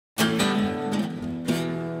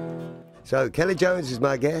So Kelly Jones is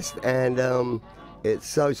my guest, and it's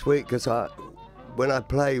so sweet because when I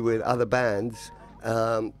play with other bands,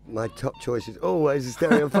 my top choice is always the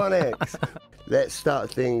Stereophonics. Let's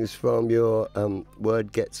start things from your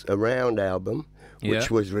Word Gets Around album, which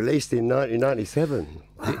was released in 1997.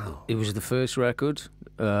 Wow. It was the first record.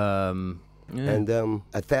 And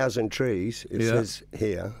 1,000 Trees, it says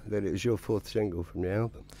here that it was your fourth single from the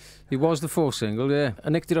album. It was the fourth single, yeah. I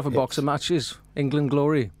nicked it off a box of matches, England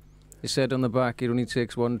Glory. It said on the back, it only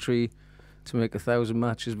takes one tree to make 1,000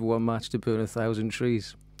 matches, but one match to burn 1,000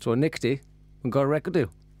 trees. So I nicked it and got a record deal.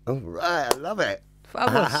 All right, I love it.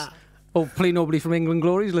 Fabulous. Hopefully nobody from England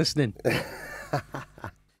Glory is listening.